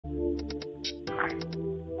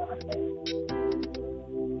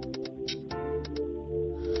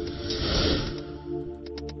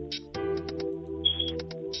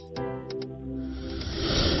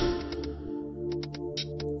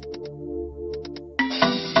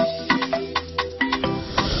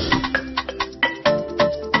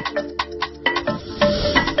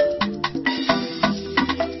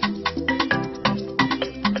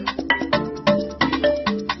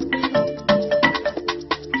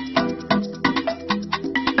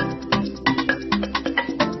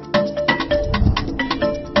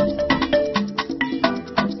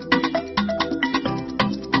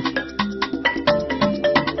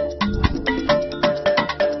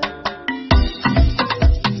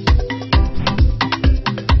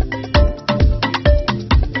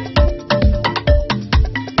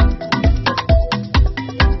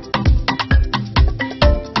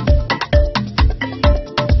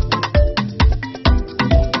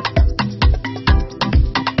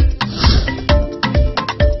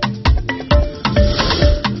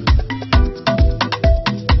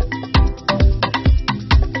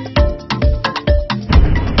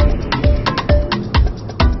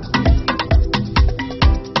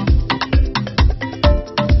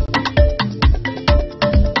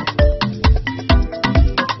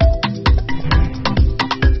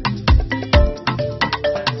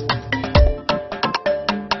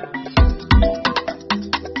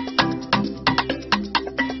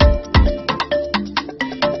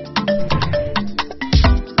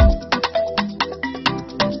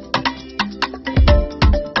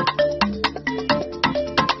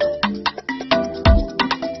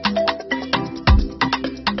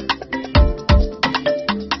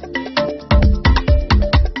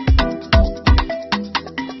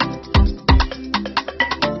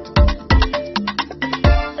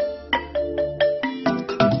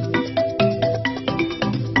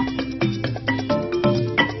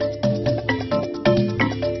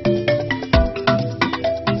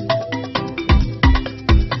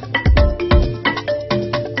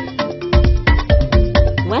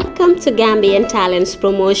to Gambian Talents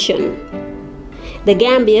Promotion, the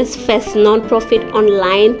Gambia's first non-profit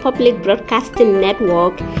online public broadcasting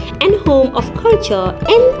network and home of culture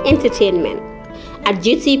and entertainment. At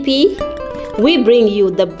GTP, we bring you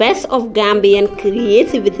the best of Gambian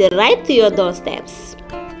creativity right to your doorsteps.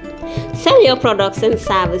 Sell your products and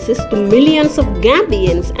services to millions of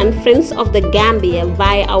Gambians and friends of the Gambia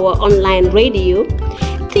via our online radio,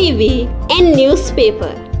 TV, and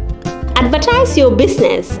newspaper. Advertise your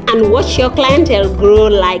business and watch your clientele grow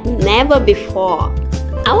like never before.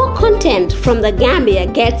 Our content from the Gambia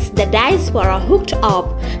gets the diaspora hooked up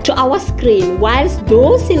to our screen, whilst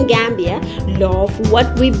those in Gambia love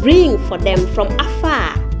what we bring for them from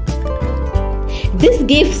afar. This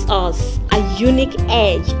gives us a unique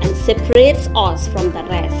edge and separates us from the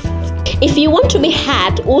rest. If you want to be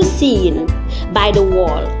heard or seen by the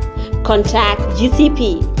world, contact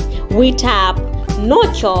GTP. We tap,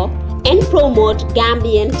 nurture, and promote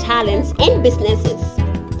Gambian talents and businesses.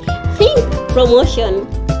 Think promotion,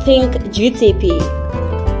 think GTP.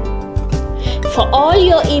 For all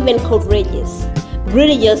your event coverages,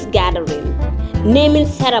 religious gatherings, naming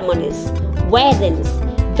ceremonies, weddings,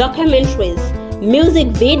 documentaries, music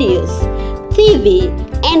videos, TV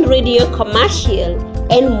and radio commercial,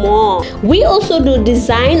 and more. We also do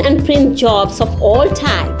design and print jobs of all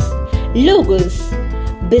types, logos,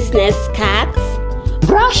 business cards,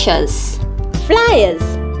 brochures, flyers,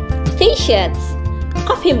 t-shirts,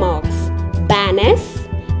 coffee mugs, banners,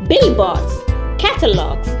 billboards,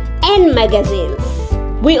 catalogs, and magazines.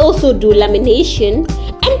 We also do lamination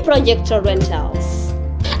and projector rentals.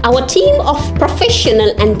 Our team of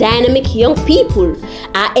professional and dynamic young people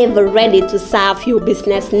are ever ready to serve your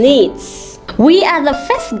business needs. We are the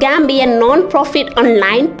first Gambian non-profit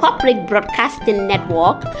online public broadcasting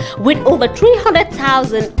network with over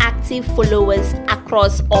 300,000 active followers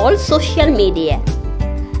across all social media.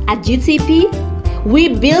 At GTP, we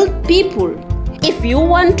build people. If you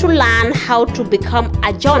want to learn how to become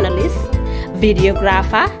a journalist,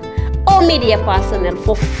 videographer, or media personnel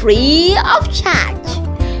for free of charge,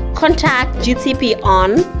 contact GTP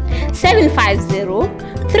on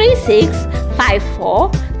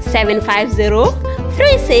 750-3654,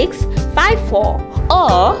 750-3654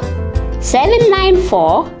 or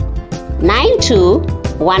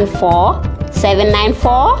 794-9214,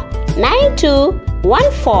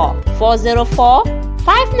 794-9214,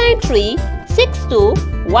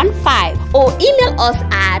 404-593-6215 or email us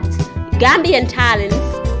at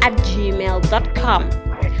gambiantalents@gmail.com.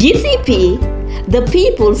 GTP, the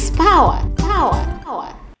people's power.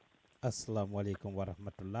 asalaamaaleykum wa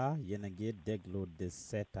rahmatullah yéen a ngi déglu di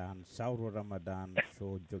seetaan Sawru Ramadan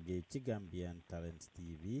show jóge ci Gambian Talents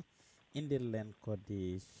TV indil leen ko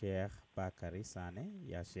di Sheikh Bakary Sanneh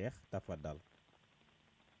yaa Sheikh tafadal.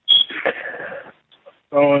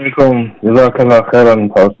 Assalamualaikum. Jazakallah khairan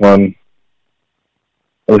Pak Osman.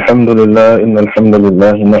 Alhamdulillah, innal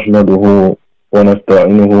hamdalillah nahmaduhu wa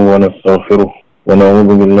nasta'inuhu wa nastaghfiruh wa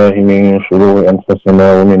na'udzu billahi min shururi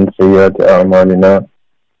anfusina wa min sayyiati a'malina.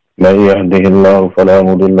 من يهده الله فلا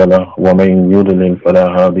مضل له ومن يضلل فلا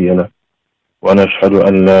هادي له ونشهد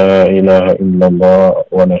أن لا إله إلا الله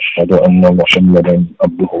ونشهد أن محمدا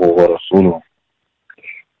عبده ورسوله.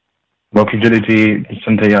 mbokki jullit yi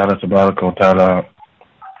sant Yàlla tabaraka wa taala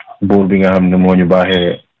buur bi nga xam ne moo ñu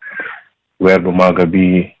baaxee weer bu màgg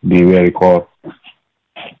bi di weeri koor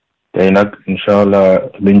tey nag incha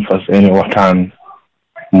allah liñ fas yéene waxtaan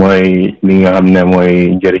mooy li nga xam ne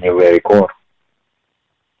mooy njëriñu weeri koor.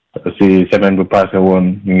 si semaine bu passé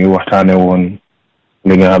woon ñu ngi waxtaane woon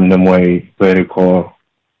li nga xam ne mooy weeri koor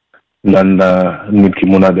lan la nit ki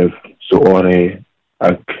mun a def su ooree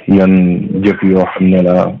ak yan jëf yoo xam ne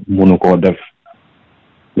la munu koo def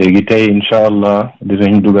léegi tey incha allah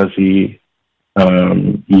dinañ dugal si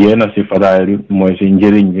yéena si fadaayil mooy si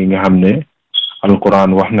njëriñ bi nga xam ne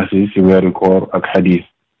alquran wax na si weeri koor ak hadis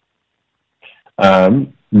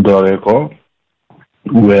doore ko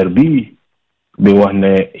weer bi wax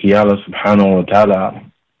ne yàlla subhanahu wa taala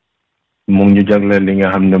mu ngi ñu jagleel li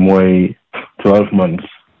nga xam ne mooy 12 months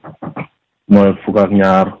mooy fukk ak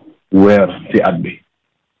ñaar weer ci at bi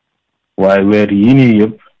waaye weer yi nii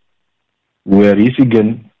yëpp weer yi ci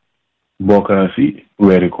gën bokk na ci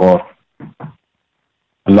weeri koor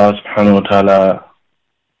allah subhanahu wa taala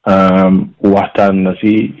waxtaan na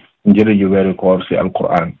ci njëriñu weeri koor ci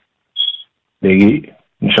alquran léegi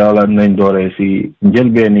incha allah dinañ dooree si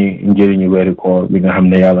njëlbeeni njëriñu weeri koor bi nga xam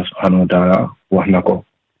ne yàlla subhanahu wa taala wax na ko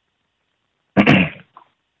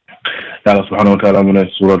yàlla subhanahu wa taala mu ne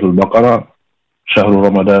suratul baqara shahru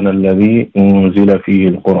ramadan alladi unzila fihi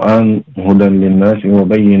alquran hudan linnaasi wa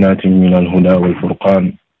bayinatin min alhuda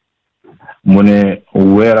walfurqan mu ne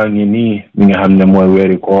weera ngi nii mi nga xam ne mooy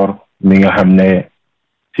weeri koor mi nga xam ne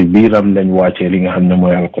si biiram lañ wàccee li nga xam ne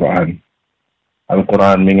mooy alquran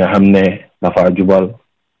mi nga xam ne dafa jubal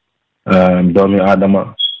doomi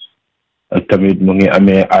aadama ak tamit mu ngi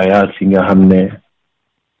amee ayat yi nga xam ne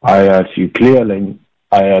ayat yu clear lañ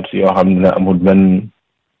ayat yoo xam ne amul benn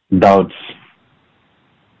doubts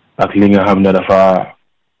ak li nga xam ne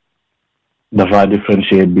dafa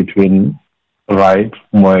differentiate between right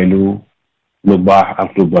mooy lu baax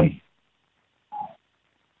ak lu bon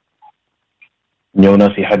ñëw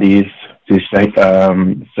na si hadis si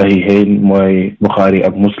sahihayn mooy Bukhari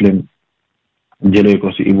ak Muslim jëlee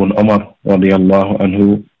ko si ibn Umar radiyallahu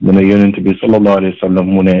anhu mu ne yonent bi sallallahu alayhi wa sallam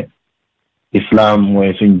mu ne islam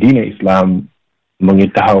mooy suñ diine islam mu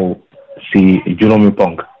ngi taxaw si juróomi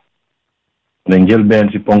ponk ne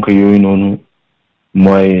njëlbeen si ponk yooyu noonu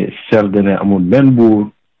mooy serde ne amul benn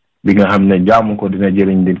buur bi nga xam ne jaamu ko dina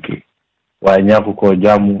jëriñ nit ki waaye ñàkk ko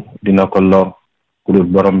jaamu dina ko lor ku dul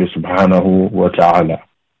borom bi subhanahu wa taala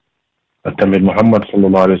ak tamit Muhammad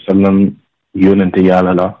sallallahu alayhi wa sallam yonente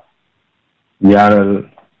yàlla la ñaareel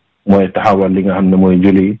mooy taxawal li nga xam ne mooy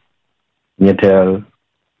julli ñetteel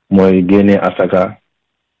mooy génne asaka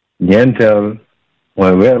ñeenteel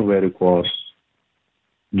mooy weeri koor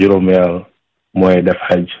juróomeel mooy def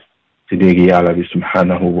xaj ci déggi yàlla bi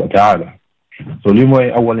subhanahu wa taala so lii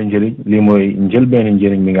mooy awali njëriñ lii mooy njëlbeeni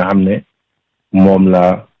njëriñ bi nga xam ne moom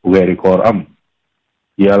la weeri koor am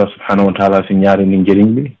yàlla subhanahu wa taala si ñaari ni njëriñ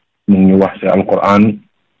bi mu ngi wax si alquran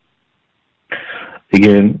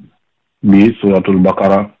jigéen bi suratul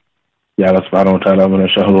baqara yàlla subhanahu wa taala mu ne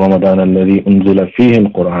shahru ramadan alladi unzila fihi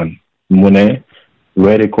alquran mu ne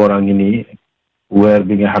weeri koor a ngi nii weer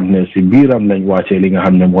bi nga xam ne si biiram lañ wàccee li nga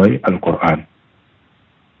xam ne mooy alquran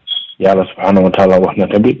yàlla subhanahu wa taala wax na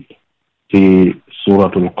tamit ci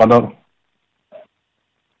suratul qadar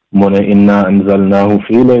mu ne inna anzalnahu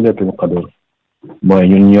fi laylatil qadr mooy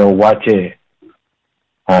ñun ñoo wàccee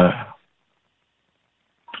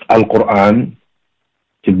alquran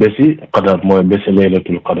ci bési qadar mooy bési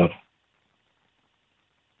laylatul qadar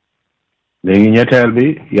léegi ñetteel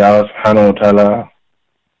bi yàlla subhanahu wa taala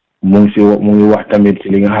mu ngi wax tamit ci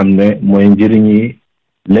li nga xam ne mooy njëriñi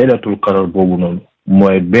laylatul qadar boobu noonu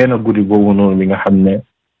mooy benn guddi boobu noonu bi nga xam ne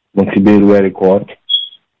mu ngi ci biir weeri koor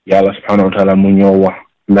yàlla subhanahu wa taala mu ñoo wax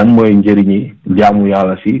lan mooy njëriñi jaamu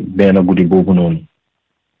yàlla si benn guddi boobu noonu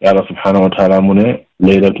yàlla subhanahu wa taala mu ne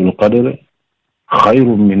laylatul qadr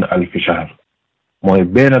xayrun min alfi shahr mooy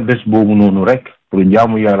benn bés boobu noonu rek pour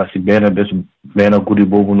jaamu yàlla si benn guddi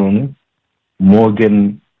boobu noonu moo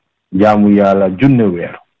gën jaamu yàlla junne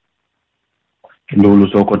weer loolu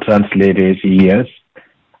soo ko translate ci years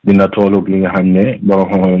dina tolloog li nga xam ne borom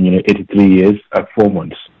xam-xam ñu ne 83 years ak 4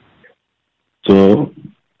 months so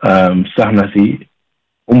sax na si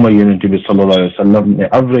umma yonent bi sallallahu alayhi wa sallam ne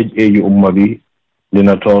average age umma bi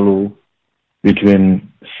dina tollu between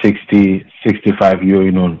 60-65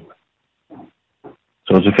 yooyu noonu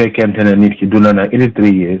so su fekkente ne nit ki dund na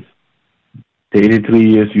 83 years te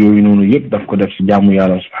 83 years yooyu noonu yëpp daf ko def si jaamu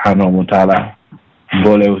yàlla subhanahu wa taala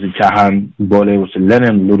boolewu si caaxaan boolewu si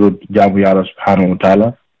leneen lu dul jaamu yàlla subhanahu wa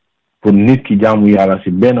taala pour nit ki jaamu yàlla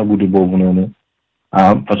si benn guddi boobu noonu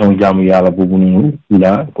façon jaamu yàlla boobu noonu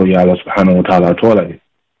la ko yàlla subhanahu wa taala toolale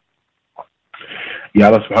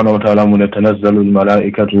yàlla subhanahu wa taala mu ne tanazzalu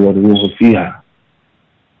almalaikatu wa ruuhu fiha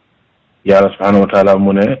yàlla subhanahu wa taala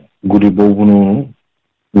mu ne guddi boobu noonu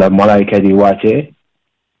la malaayka yi wàccee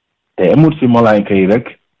te amul si malaayka yi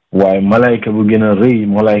rek waaye malaayka bu gën a rëy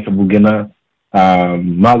malaayka bu gën a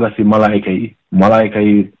maaga si malaayka yi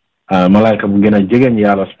malaayka bu gën a jegeñ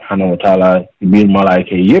yàlla subhanahu wa taala si biir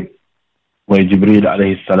malaayka yi yëpp mooy Jibril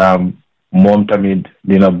alayhi salaam moom tamit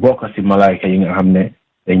dina bokk si malaayka yi nga xam ne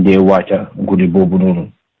dañ dee wàcca guddi boobu noonu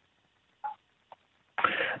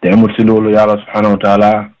te amul si loolu yàlla subhanahu wa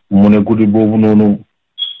taala mu ne guddi boobu noonu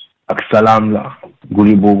ak salaam la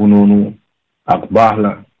guddi boobu noonu ak baax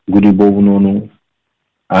la guddi boobu noonu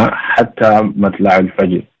hatta matla al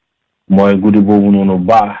fajr mooy guddi boobu noonu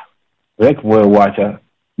baax rek mooy wàcca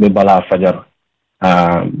ba balaa fajar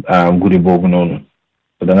guddi boobu noonu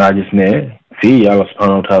da ngaa gis ne fii yàlla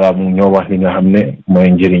subhanahu wa taala mu ñoo wax li nga xam ne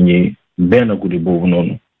mooy njëriñ yi benn guddi boobu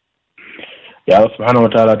noonu yàlla subhanahu wa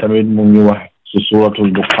taala tamit mu ñu wax ci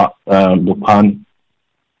suratul Duqaan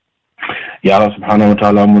yàlla subhanahu wa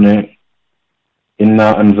taala mu ne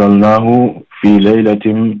inna anzalnahu fi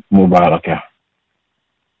laylatin mubaraka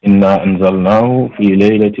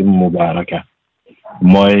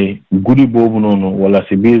mooy guddi boobu noonu wala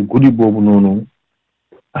si biir guddi boobu noonu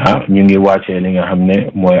ñu ngi wàccee li nga xam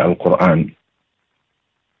ne mooy alquran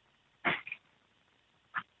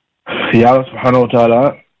yàlla subhanahu wa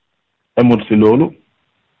taala amul si loolu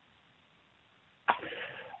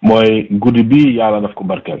mooy guddi bi yàlla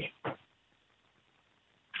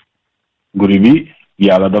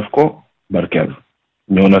daf ko barkeel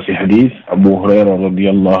ñëw na si xadis Abu Hurayra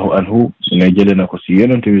radiyallahu anhu ne jële na ko si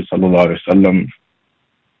yonent bi sallallahu alayhi wa sallam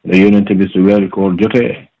ne yonent bi su weeri koor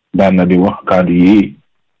jotee daan na di wax kàddu yi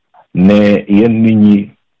ne yéen nit ñi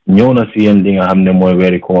ñëw na si yéen li nga xam ne mooy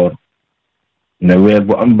weeri koor ne weer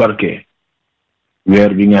bu am barke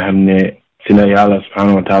weer bi nga xam ne si la yàlla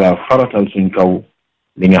subhanahu wa taala faratal suñ kaw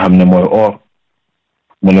li nga xam ne mooy or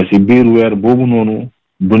mu ne si biir weer boobu noonu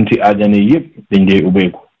bunti àjjana yëpp dañ dee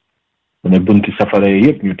ubbeeku mu ne bunti safara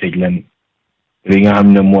yëpp ñu tëj leen li nga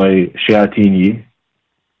xam ne mooy shayatin yi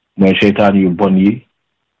mooy seytaan yu bon yi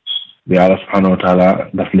yàlla subhanahu wa taala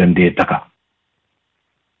daf leen dee taka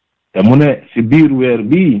te mu ne si biir weer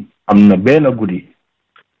bi am na benn guddi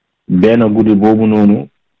boobu noonu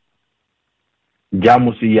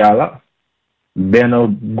jaamu si yàlla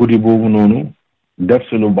benn guddi boobu noonu def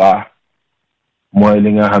si lu baax mooy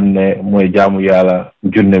li nga xam ne mooy jaamu yàlla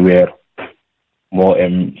junne weer moo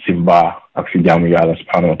em si mbaax ak si jaamu yàlla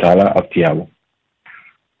subhanahu wa taala ak tiyaabu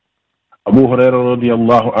Abu Hurayra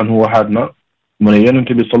radiyallahu anhu waxaat na mu ne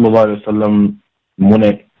yonent bi sallallahu alayhi wa sallam mu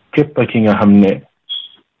ne képp ki nga xam ne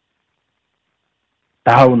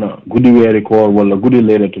taxaw na guddi weeri koor wala guddi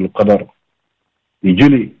laylatul qadar di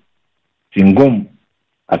julli si ngëm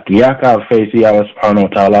ak yaakaar fay si yàlla subhanahu wa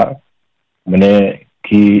taala mu ne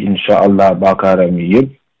kii incha allah baakaaram yi yëpp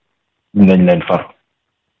nañ leen far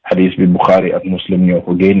xadis bi Bukhari ak Muslim ñoo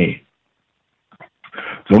ko génnee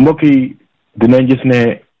so mbokk yi dinañ gis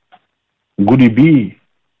ne guddi bii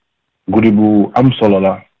guddi bu am solo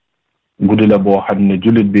la guddi la boo xam ne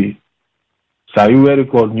jullit bi saa yu weeri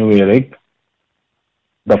koor ñëwee rek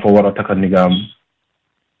dafa war a takka nigaam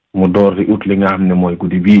mu door di ut li nga xam ne mooy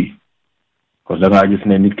guddi bii parce que da ngaa gis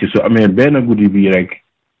ne nit ki su amee benn guddi bii rek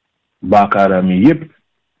baakaaram yi yëpp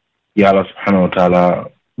yàlla subhanahu wa taala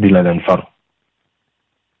di la leen far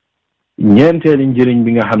ñeenteeli njëriñ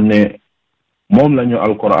bi nga xam ne moom lañu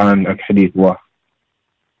alquran ak xadiis wax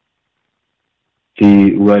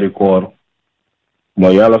ci weeri koor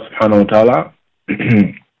mooy yàlla subhanahu wa taala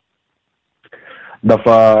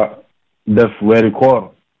dafa def weeri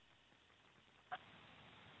koor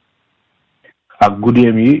ak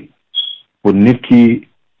guddeem yi pour nit ki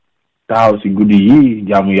taxaw si guddi yi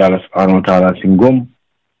jaamu yàlla subhanahu wa taala si ngëm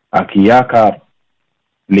ak yaakaar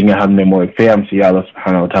li nga xam ne mooy feyam si yàlla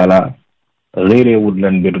subhanahu wa taala réeréewut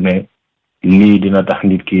leen mbir ne lii dina tax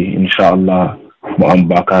nit ki incha allah mu am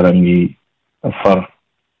baakaaram yi far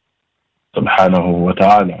subhanahu wa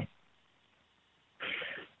ta'ala.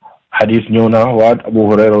 Hadith ñëw na waat Abu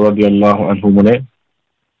Hurayra radiyallahu anhu mu ne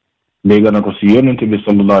léegi na ko si yonent bi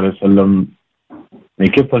sallallahu alayhi wa sallam ne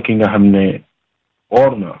képp ki nga xam ne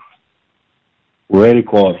oor na weeri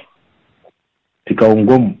koor ci kaw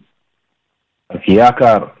ngëm ak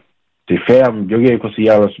yaakaar te feyam jógee ko si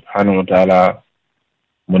yàlla subhanahu wa taala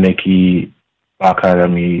mu ne kii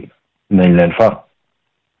baakaaram yi nañ leen far.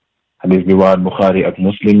 hadis bi waat Bukhari ak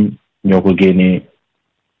Muslim ñoo ko génnee.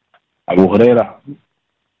 Abu Hurayra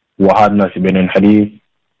waxaat na si beneen hadis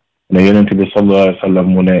ne yonent bi sallallahu alayhi wa sallam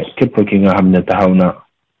mu ne képp ki nga xam ne taxaw na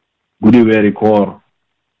guddi weeri koor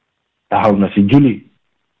taxaw na si julli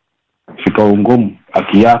si kaw ngëm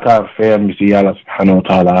ak yaakaar feyam bi si yàlla subhanahu wa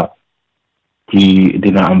taala ci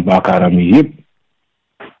dina am baakaaram yi yëpp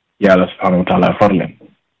yàlla subhanahu wa taala far leen.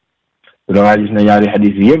 da nga gis ne ñaari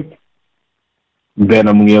hadis yi yëpp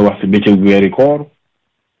benn mu ngi wax si bëccëg weeri koor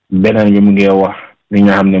beneen bi mu ngi wax li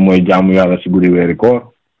nga xam ne mooy jaamu yàlla si guddi weeri koor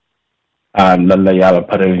lan la yàlla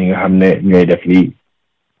pare ñi nga xam ne ñooy def lii.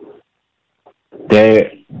 te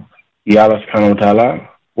yàlla subhanahu wa taala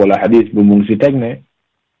wala hadis bi mu ngi si teg ne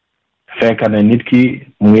fekk ne nit ki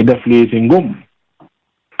mu ngi def lii si ngëm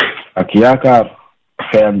ak yaakaar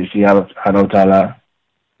feyam bi si yàlla subhanahu wa taala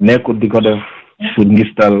nekkul di ko def pour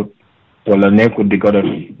ngistal wala nekkul di ko def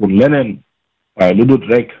pour leneen waaye lu dut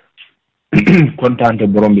rek kontaante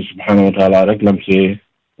borom bi subhanahu wa taala rek lam see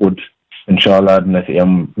ut incha allah dina si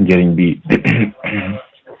am njëriñ bi.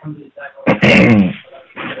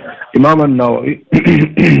 Imam an-Nawawi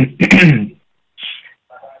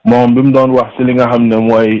moom bi mu doon wax si li nga xam ne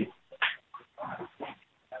mooy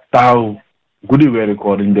taxaw guddi weeri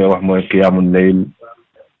koor dañ dee wax mooy qiyaamul layl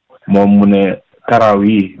moom mu ne taraaw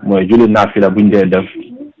yi mooy julli naafila buñ dee def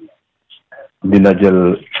dina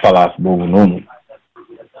jël place boobu noonu.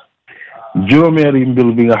 juróomeeri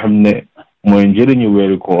mbir bi nga xam ne mooy njëriñu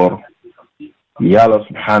weeri koor yàlla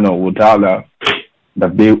subhanahu wa taala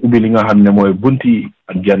daf dee ubbi li nga xam ne mooy bunti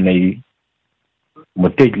aljanna yi mu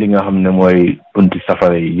tëj li nga xam ne mooy bunti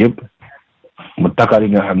safara yi yëpp mu taka li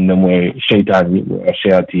nga xam ne mooy seytaan yi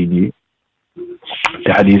shayatin yi. te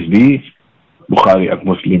hadis bi Bukhari ak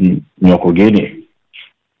Muslim ñoo ko génnee.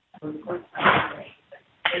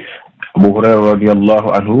 Abu Hurayra radiyallahu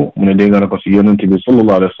anhu mu ne dégg na ko si yonent bi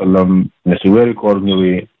sallallahu alayhi wa sallam ne si weeri koor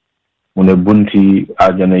ñëwee mu ne bunti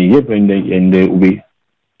àjjana yi yëpp dañ dee ubbi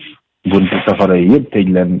bunti safara yi yëpp tëj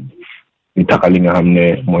leen ñu taka li nga xam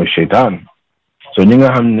ne mooy seytaan. so ñi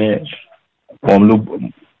nga xam ne moom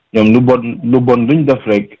lu bon luñ def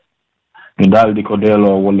rek ñu daal di ko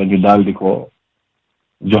delloo wala ñu daal di ko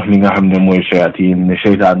jox li nga xam ne mooy shayatin ne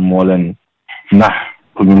seytaan moo leen nax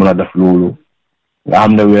pour ñu mën a def loolu nga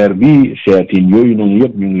xam ne weer bi shayatin yooyu noonu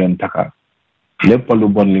yëpp ñu ngi leen taka lépp lu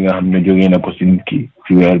bon li nga xam ne jógee na ko si nit ki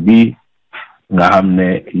si weer bi nga xam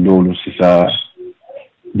ne loolu si sa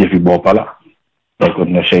jëfi boppa la donc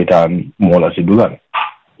ne seytaan moo la si dugal.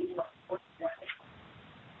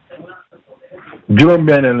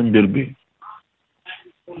 juróom-benneelu mbir bi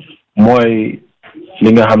mooy li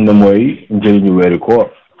nga xam ne mooy njëriñu weeri koor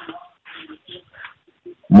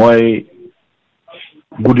mooy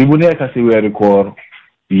guddi bu nekk si weeri koor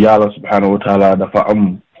yàlla subhanahu wa taala dafa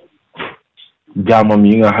am jaamam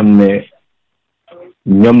yi nga xam ne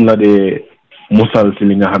ñoom la dee musal si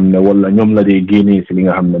li nga xam ne wala ñoom la dee génnee si li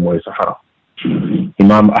nga xam ne mooy safara.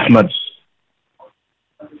 Imam Ahmad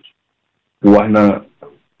wax na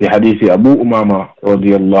في حديث أبو أمامة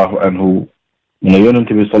رضي الله عنه من يونت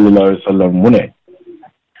بي صلى الله عليه وسلم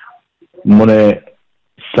من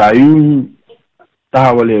سايو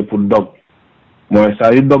تحولي pour dog mooy saa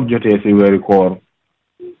yu dog jotee si weeri koor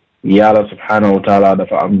yàlla subhanahu wa taala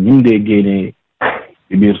dafa am ñim dee génnee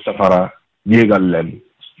ci biir safara jéegal leen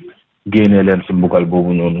génnee leen si mbugal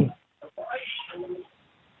boobu noonu.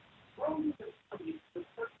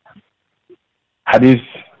 hadis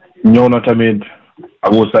ñëw na tamit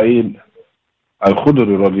Abu Saïd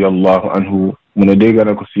al-Khudri radiyallahu anhu mu ne dégg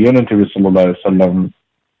na ko si yonent bi sallallahu alayhi wa sallam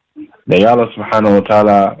ne yàlla subhanahu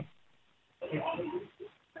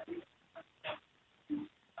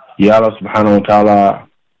wa taala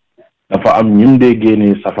dafa am ñum dee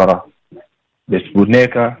génnee safara bés bu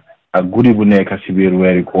nekk ak guddi bu nekk si biir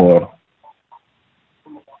weeri koor.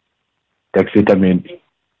 teg si tamit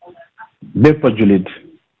bépp julit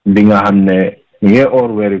bi nga xam ne ngee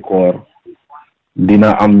oor weeri koor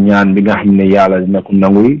dina am ñaan bi nga xam ne yàlla dina ko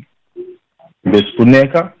nanguy bés bu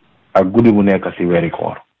nekk ak guddi bu nekk si weeri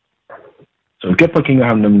koor. so képp ki nga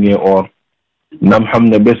xam ne mu ngi oor nam xam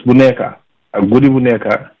ne bés bu nekk ak guddi bu nekk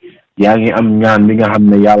yaa ngi am ñaan bi nga xam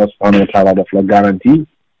ne yàlla subhanahu wa taala daf la garantie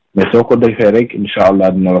mais soo ko defee rek incha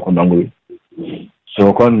allah dina la ko nanguy.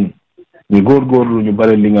 soo kon ñu góorgóorlu ñu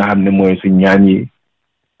bari li nga xam ne mooy suñ ñaan yi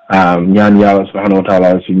ñaan yàlla subhanahu wa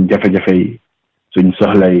taala suñ jafe-jafe yi suñ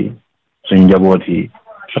soxla yi suñ njaboot yi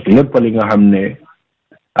ak lépp li nga xam ne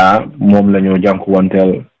moom la ñu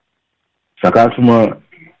jànkuwanteel sakaatuma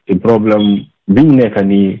ci problème biñ nekk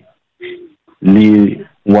nii lii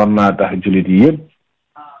war naa tax jullit yi yëpp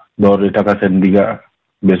door di taka seen ndiga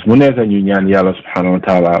bés mu nekk ñu ñaan yàlla subhanahu wa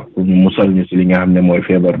taala pour mu musal ñu si li nga xam ne mooy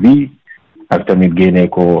feebar bi ak tamit génnee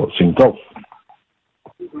ko suñ kaw.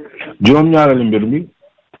 juróom-ñaareelu mbir mi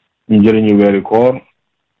ñu njëriñu weeri koor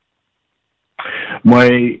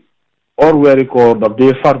mooy or weeri koor daf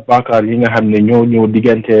dee far baakaar yi nga xam ne ñoo ñëw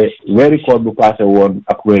diggante weeri koor bu passé woon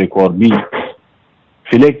ak weeri koor bii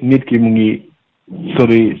fi léegi nit ki mu ngi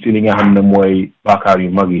sori si li nga xam ne mooy baakaar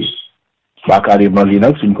yu mag yi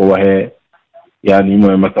nag suñ ko waxee yaa ni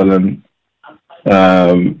mooy masalan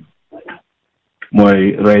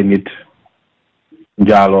mooy rey nit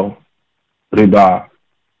njaalo riba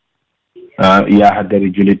yaaxa deri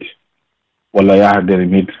julit wala yaaxa deri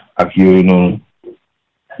nit ak yooyu noonu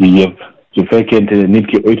yi yëpp su fekkente ne nit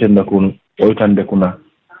ki oytandeku na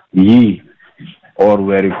yii or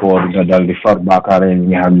weeri koor nga dal di far baakaar yi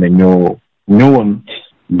nga xam ne ñoo ñëwoon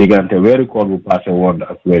diggante weeri koor bu passé woon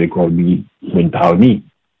ak weeri koor bi buñ taxaw nii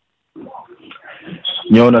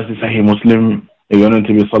ñëw na si saxi muslim yonent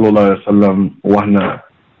bi sallallahu alayhi wa sallam wax na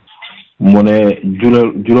mu ne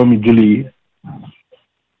juróomi julli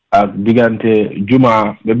ak diggante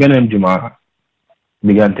juma ba beneen juma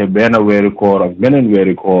diggante benn weeri koor ak beneen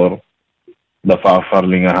weeri koor dafa far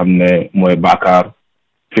li nga xam ne mooy baakaar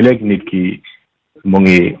fi léegi nit ki mu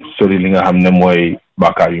ngi sori li nga xam ne mooy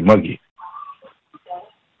baakaar yu mag yi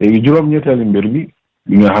léegi juróom-ñetteelu mbir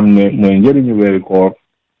bi nga xam ne mooy njëriñu weeri koor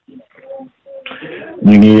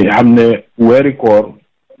ñu ngi xam ne weeri koor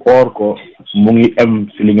oor ko mu ngi em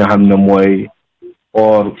si li nga xam ne mooy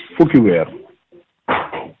oor fukki weer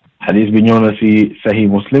xadis bi ñëw na si sahih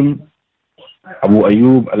muslim abu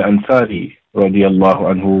ayub al ansari radiallahu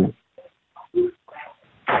anhu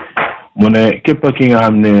mu ne képp ki nga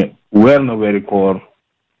xam ne weer na weeri koor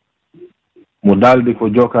mu daal di ko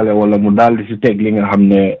jokkale wala mu daal di si teg li nga xam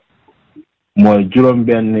ne mooy juróom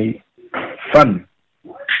benn fan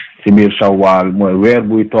si biir shawwal mooy weer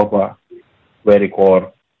buy toppa weeri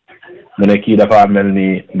koor mu ne kii dafa mel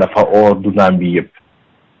ni dafa oor dunaam bi yëpp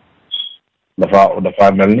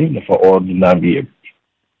dafa mel ni dafa oor dunaam bi yëpp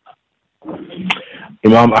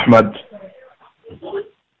imam ahmad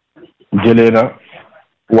jëlee na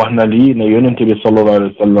wax na lii ne yonente bi sallallahu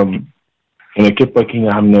alayhi wa sallam mu ne képp ki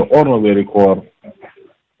nga xam ne oor na weeri koor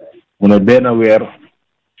mu ne benn weer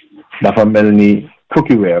dafa mel ni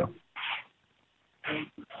fukki weer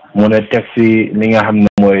mu ne teg si li nga xam ne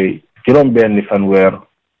mooy juróom benni fan weer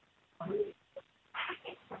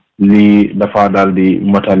lii dafa daal di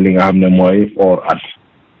matal li nga xam ne mooy oor at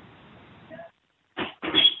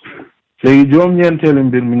léegi juróom-ñeenteelu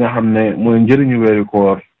mbir mi nga xam ne mooy njëriñu weeri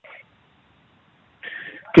koor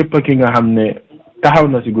képp ki nga xam ne taxaw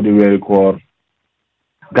na si guddi weeri koor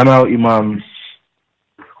gannaaw imaam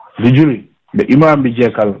di julli ba imaam bi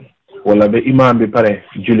jekkal wala ba imaam bi pare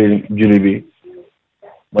julli bi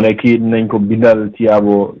mu ne kii dinañ ko bindal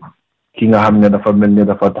tiyaabo ki nga xam ne dafa mel ni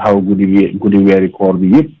dafa taxaw guddi weeri koor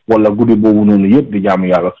bi yëpp wala guddi boobu noonu yëpp di jaamu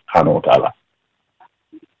yàlla subhaanahu wa taala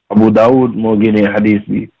Abu Daawud moo génnee hadis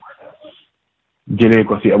bi jëlee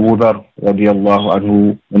ko si Abu Dar radiyallahu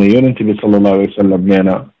anhu mu ne yonent bi sallallahu alayhi wa sallam nee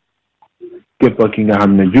na képp ki nga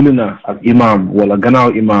xam ne julli na ak imaam wala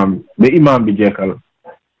gannaaw imaam ba imaam bi jeexal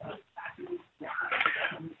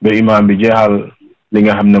li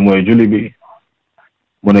nga xam ne mooy julli bi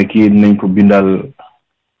mu ne kii nañ ko bindal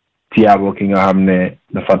tiyaabo ki nga xam ne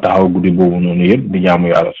dafa taxaw guddi boobu noonu yëpp di jaamu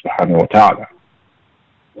yàlla subhanahu wa taala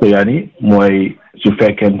so yaani mooy su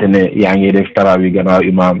fekkente ne yaa ngi def tarawih gannaaw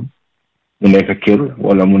imaam mu nekk kër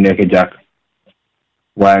wala mu nekk jàkk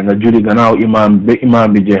waaye nga julli gannaaw imaam ba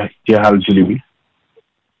imaam bi jeexal julli bi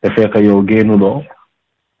te fekk yow génnuloo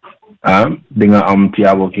di nga am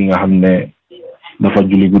tiyaabo ki nga xam ne dafa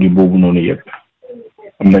julli guddi boobu noonu yëpp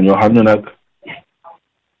am na ñoo xam ne nag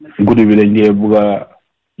guddi bi dañ dee bugg a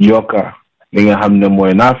yokka li nga xam ne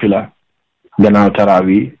mooy naafila gannaaw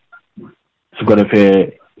tarawih su ko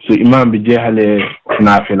defee su imaam bi jeexalee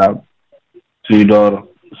naafila suy door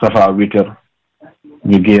safa witr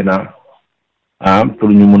ñu génna pour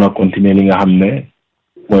ñu mun a continuer li nga xam ne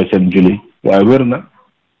mooy seen julli waaye wér na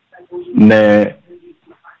ne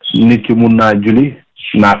nit ki mun naa julli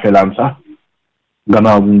naafilaam sax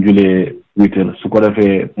gannaaw bu mu julee witr su ko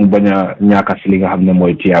defee mu bañ a ñàkk si li nga xam ne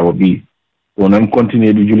mooy tiyaabo bi soo nañ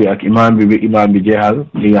continuer di julli ak imaam bi imaam bi jeexal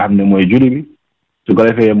li nga xam ne mooy julli bi su ko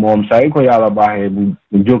defee moom saa yu ko yàlla baaxee bu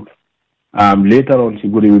jóg later on si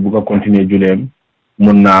guddi bi bu ko continuer juleem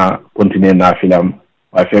mun naa continuer naafilam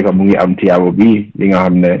waaye fekk mu ngi am tiyaabo bi li nga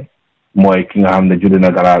xam ne mooy ki nga xam ne julli na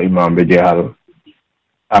gannaaw imaam ba jeexal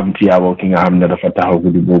am tiyaabo ki nga xam ne dafa taxaw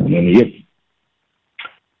guddi boobu noonu yëpp.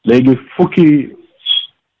 léegi fukki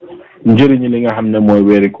njëriñ li nga xam ne mooy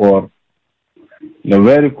weeri koor ne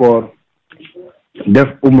weeri koor def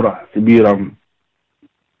umra si biiram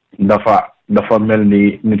dafa mel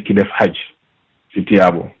ni nit ki def hajj si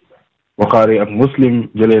tiyaabo. Bukhari ak Muslim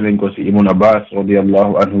jëlee nañ ko si Ibn Abbas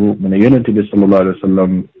radiyallahu anhu mu ne yonent bi sallallahu alayhi wa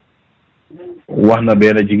sallam wax na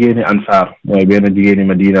benn jigéeni ansaar mooy benn jigéeni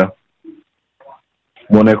Madina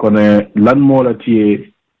mu ne ko ne lan moo la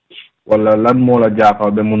téye wala lan moo la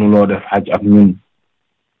jàppa ba mënuloo def hajj ak ñun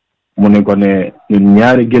mu ne ko ne ñun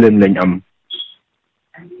ñaari gëlëm lañ am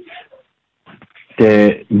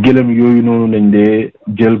te gëlëm yooyu noonu lañ dee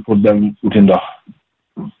jël pour dem uti ndox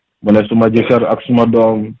mu ne suma jëkkër ak suma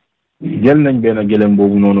doom jël nañ benn gëlëm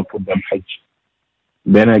boobu noonu pour dem hajj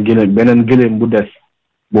beneen gëlëm bu des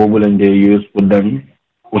boobu lañ dee use pour dem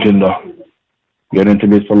uti ndox. yonent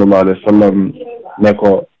bi sallallahu alayhi wa sallam ne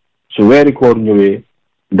ko su weeri koor ñëwee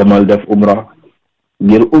demal def umra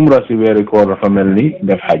ngir umra si weeri koor dafa mel ni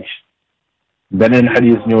def hajj. beneen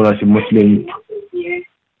hadis ñëw na si Muslim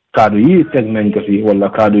kaddu yi teg nañ ko si wala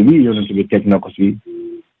kaddu bi yonent bi teg na ko si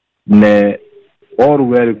ne or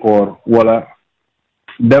weeri koor wala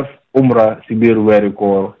def umra si biir weeri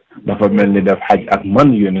koor dafa mel ni def hajj ak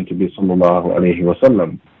man yonent bi sallallahu alayhi wa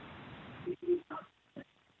sallam.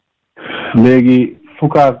 léegi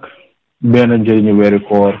fukk ak benn njëriñu weeri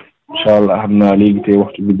koor incha allah xam naa léegi tey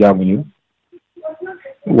waxtu bi jaamuñu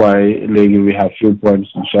waaye léegi we have few points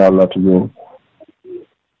incha allah to go.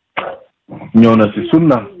 ñëw na si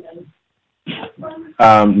sunna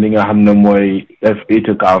li nga xam ne mooy def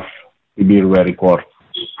itikaaf si biir weeri koor.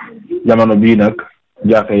 jamono bii nag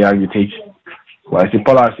jàkka yaa ngi tëj waaye si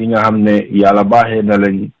place yi nga xam ne yàlla baaxee na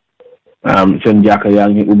lañ seen jàkka yaa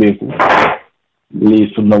ngi ubbeeku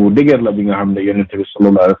lii sunna bu dëgër la bi nga xam ne yonent bi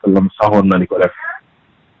sallallahu alayhi wa sallam saxoon na di ko def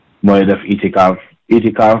mooy def itikaaf.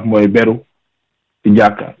 itikaaf mooy beru si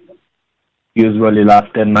jàkka usually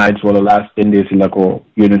last 10 nights wala last 10 days la ko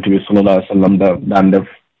yonent bi sallallahu alayhi wa sallam daan def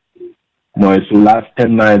mooy su last 10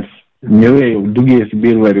 nights ñëwee duggee si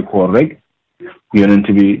biir weeri koor rek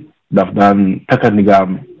yonent bi daf daan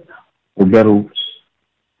takkandigaam bu beru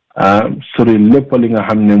sori lépp li nga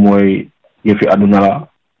xam ne mooy yëfi àdduna la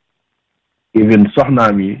even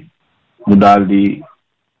soxnaam yi mu daal di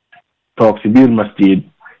toog si biir masjid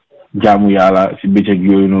jaamu yàlla si bëccëg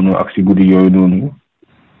yooyu noonu ak si guddi yooyu noonu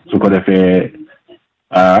su ko defee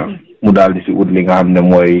mu daal di si ut li nga xam ne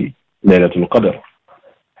mooy laylatul qadr.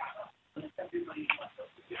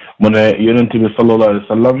 mu ne yonent bi sallallahu alayhi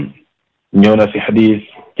wa sallam ñëw na si xadis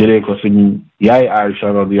jëlee ko suñ yaay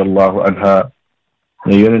Aïcha radiyallahu anha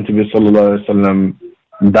ne yonent bi sallallahu alayhi wa sallam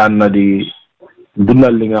daan na di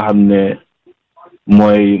dundal li nga xam ne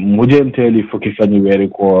mooy mujjanteeli fukki fan yu weeri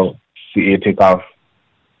koor si itikaaf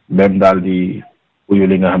bem daal di uyu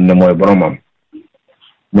li nga xam ne mooy boromam.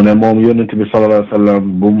 mu ne moom yonent bi sallallahu alayhi wa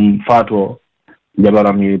sallam bu mu faatoo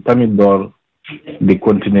jabaram yi tamit door di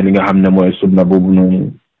continuer li nga xam ne mooy sunna boobu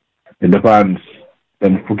noonu de dépense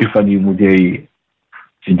seen fukki fan yu mujjee yi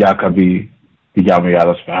ci jàkka bi di jaamu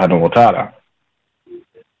yàlla subhanahu wa taala.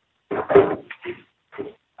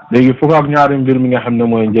 léegi fukk ak ñaari mbir mi nga xam ne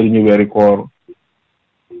mooy njëriñu weeri koor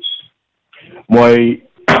mooy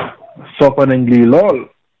soppa nañ lii lool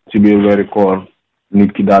ci biir weeri koor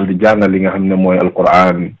nit ki daal di jàngal li nga xam ne mooy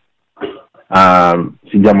alquran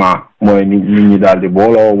si jamaa mooy nit ñi daal di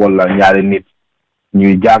booloo wala ñaari nit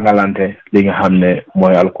ñuy jàngalante li nga xam ne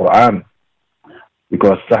mooy alquran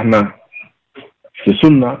because sax na si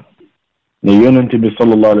sunna ne yonent bi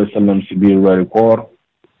sallallahu alayhi wa sallam si biir weeri koor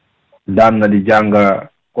daan na di jàng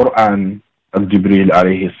Qur'an ak Jibril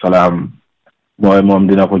alayhi salaam mooy moom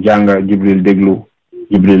dina ko jàng Jibril déglu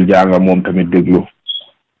Jibril jàng moom tamit déglu.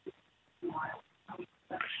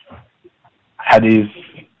 hadis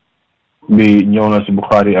bi ñëw na si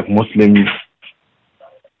Bukhari ak Muslim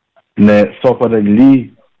ne soppa nañ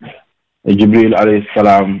lii Jibril alayhi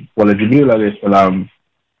salaam wala Jibril alayhi salaam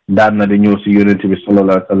daan na di ñëw si yonent bi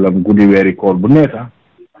sallallahu alayhi wa sallam guddi weeri koor bu nekk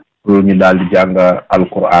loolu ñu daal di jàng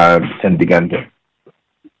alquran seen diggante.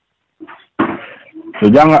 so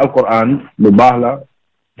jàng alquran lu baax la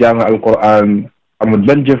jàng alquran amul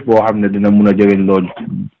benn jëf boo xam ne dina mun a jëriñ loo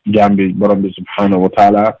jaam bi borom bi subhanahu wa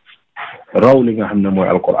taala raw li nga xam ne mooy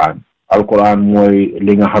alquran mooy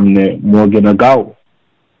li nga xam ne moo gën a gaaw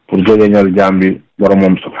pour jëriñal jaam bi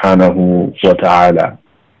boromam subhanahu wa taala.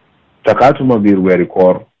 takaatuma biir weeri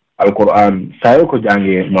koor alquran saa yoo ko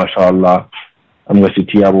jàngee macha allah am nga si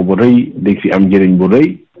tiyaabu bu rëy dégg si am njëriñ bu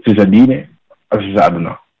rëy si sa diine ak si sa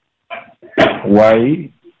àdduna waaye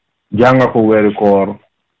jànga ko weeri koor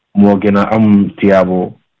moo gën a am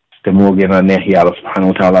tiyaabu te moo gën a neex yàlla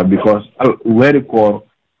subhanahu wa taala because weeri koor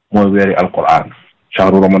mooy weeri alquran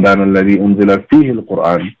shahru ramadan alladi unzila fihi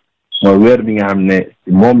alquran mooy weer bi nga xam ne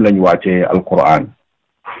moom lañ wàccee alquran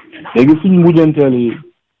léegi suñ mujjanteeli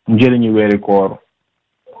njëriñu weeri koor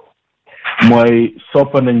mooy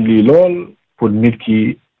soppa nañ lii lool pour nit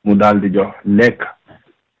ki mu daal di jox lekk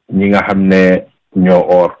ñi nga xam ne ñoo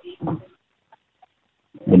oor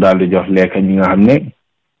mu daal di jox lekk ñi nga xam ne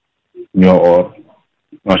ñoo oor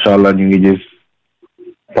macha allah ñu ngi gis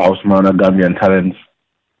Pa Ousmane ak Gambian Talents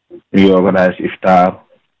ñu organise iftar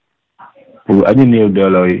pour añu néew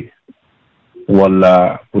doole yi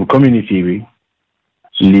wala pour community bi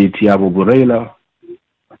lii tiyaabu bu rëy la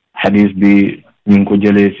xadis bi ñu ngi ko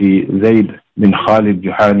jëlee si Zayd bin Khalid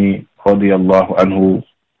Juhani radiyallahu anhu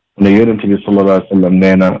ne yonent bi sallallahu alayhi wa sallam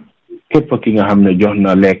nee na képp ki nga xam ne jox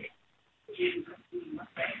na lekk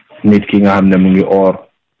nit ki nga xam ne mu ngi oor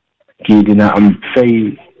kii dina am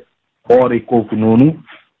fay oori kooku noonu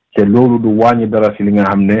te loolu du wàññi dara si li nga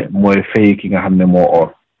xam ne mooy fay ki nga xam ne moo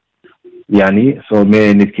oor yaani soo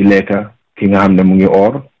mayee nit ki lekka ki nga xam ne mu ngi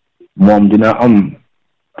oor moom dina am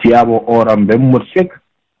tiyaabo ooram ba mu mot sëkk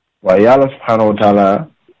waaye yàlla subhanahu wa taala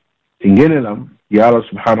si ngéneelam yàlla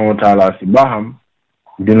subhanahu wa taala si baaxam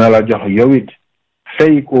dina la jox yow it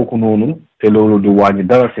fay kooku noonu te loolu du wàññi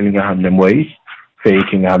dara si li nga xam ne mooy fay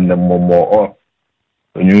ki nga xam ne moom moo oor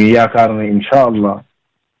ñu ngi yaakaar ne incha allah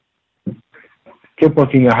képp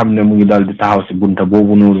ki nga xam ne mu ngi daal di taxaw si bunta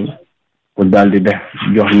boobu noonu pour daal di def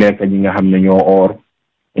jox lekk ñi nga xam ne ñoo oor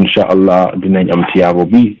incha allah dinañ am tiyaabo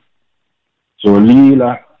bi so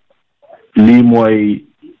lii mooy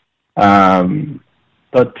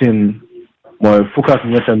 13 mooy fukk ak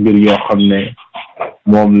ñetta mbir yoo xam ne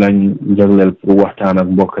moom lañ jagleel pour waxtaan ak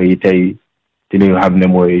mbokk yi tey ci li nga xam ne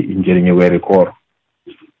mooy njëriñu weeri koor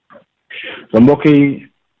so mbokk yi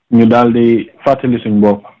ñu daal di fàttali suñ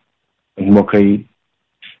bopp ak mbokk yi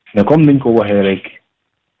ne comme niñ ko waxee rek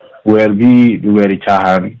weer bi du weeri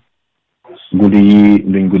caaxaan guddi yi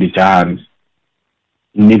duñ guddi caaxaan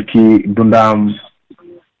nit ki dundaam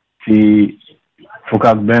ci fukk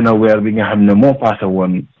ak benn weer bi nga xam ne moo passé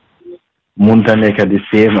woon munta nekk di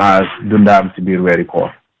same as dundaam ci biir weeri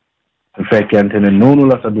koor su fekkente ne noonu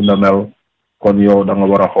la sa dunda mel kon yow da nga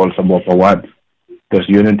war a xool sa bopp waat te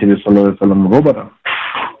su yonent bi sallallahu alayhi wa sallam robata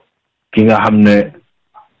ki nga xam ne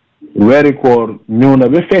weeri koor ñëw na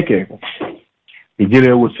ba fekkee ko di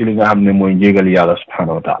jëleewut si li nga xam ne mooy njégal yàlla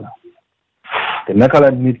subhanahu wa taala te naka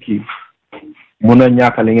la nit ki mun a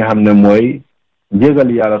ñàkk li nga xam ne mooy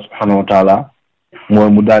njégal yàlla subhanahu wa taala mooy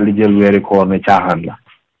mu daal di jël weeri koor ne caaxaan la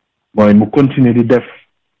mooy mu continuer di def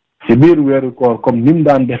si biir weeri koor comme ni mu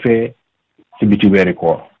daan defee si biti weeri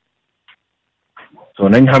koor so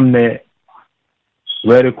nañ xam ne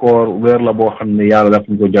weeri koor weer la boo xam ne yàlla daf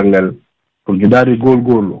ñu ko jagleel pour ñu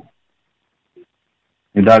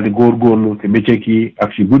daal di góorgóorlu te bëccëg yi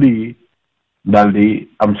ak si guddi yi daal di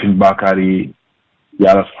am suñ baakaar yi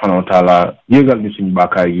yàlla subhanahu wa taala yégal ñu suñ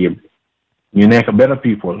baakaar yi yëpp ñu nekk benn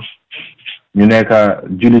people ñu nekk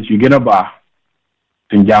jullit yu gën a baax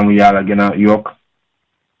suñ jaamu yàlla gën a yokk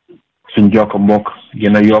suñ jokk mbokk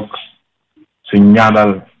gën a yokk suñ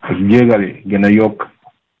ñaanal ak jéegale gën a yokk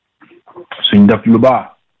suñ def lu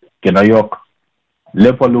baax gën a yokk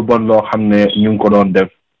lépp lu bon loo xam ne ñu ngi ko doon def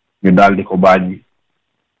ñu daal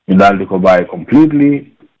di ko bàyyi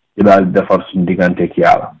completely ñu daal di defar suñ diggante ak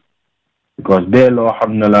yàlla because dee loo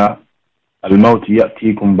xam ne la al mawti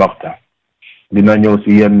yatiikum baxta dina ñëw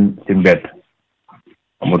si yéen si mbedd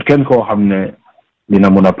amul kenn koo xam ne dina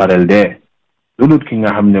mun a parel dee lu dul ki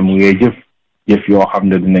nga xam ne mu ngi jëf yoo xam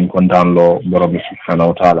ne dinañ kontaan loo borom bi subhanahu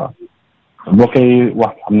wa taala mbokk yi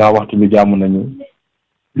xam naa waxtu bi jàmm nañu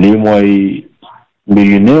lii mooy mbir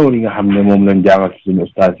yu néew li nga xam ne moom lañ jàngal ci suñu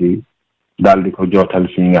ustaas yi daal di ko jootal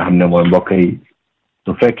fi nga xam ne mooy mbokk yi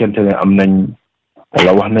su fekkente ne am nañ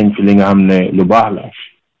wala wax nañ fi li nga xam ne lu baax la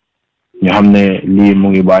ñu xam ne lii mu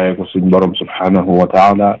ngi bàyyee ko suñ borom subhanahu wa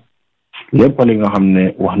taala lépp li nga xam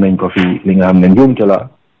ne wax nañ ko fi li nga xam ne njuumte la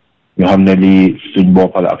ñu xam ne lii suñ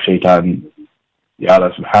bopp la ak seytaan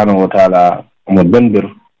yàlla subhanahu wa taala amul benn mbir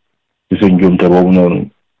ci suñ njuumte boobu noonu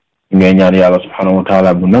ngeen ñaan yàlla subhanahu wa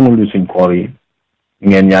taala mu nangul ñu suñ koor yi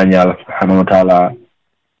ngeen ñaan yàlla subhanahu wa taala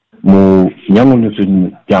mu ñangul ñu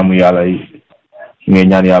suñ jaamu yàlla yi ngeen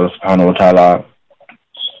ñaan yàlla subhanahu wa taala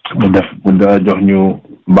mu jox ñu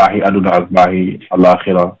baaxi àdduna ak baaxi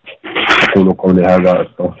alaxira aqulu qawli hada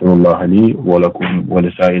astaghfirullah li wa lakum wa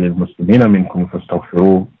li sa'iril muslimina minkum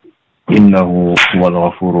fastaghfiruhu إنه هو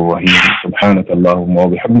الغفور الرحيم. سبحانك اللهم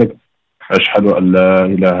وبحمدك أشهد أن لا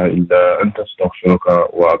إله إلا أنت أستغفرك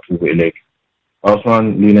وأتوب إليك. أصلا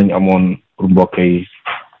لي أمون ربكي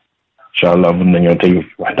إن شاء الله من نيوتي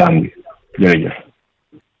وحدان جرجف.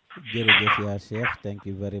 jërëjëf yaa Cheikh, thank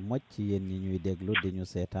you very much ci yéen ñi ñuy déglu di ñu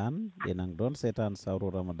seetaan yéen doon seetaan Sawru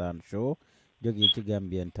Ramadan show jóge ci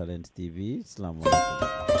Gambian Talents TV. Asalaamaaleykum.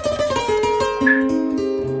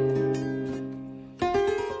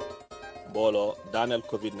 Bolo daaneel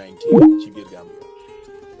COVID-19 ci biir Gambia.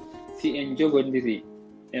 Si en jogondiri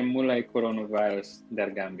en mulay coronavirus der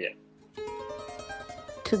Gambia.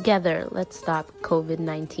 Together, let's stop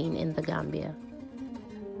COVID-19 in the Gambia.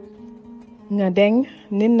 Ngadeng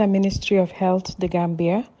Ninna Ministry of Health the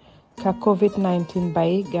Gambia ka COVID-19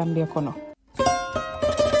 by Gambia kono.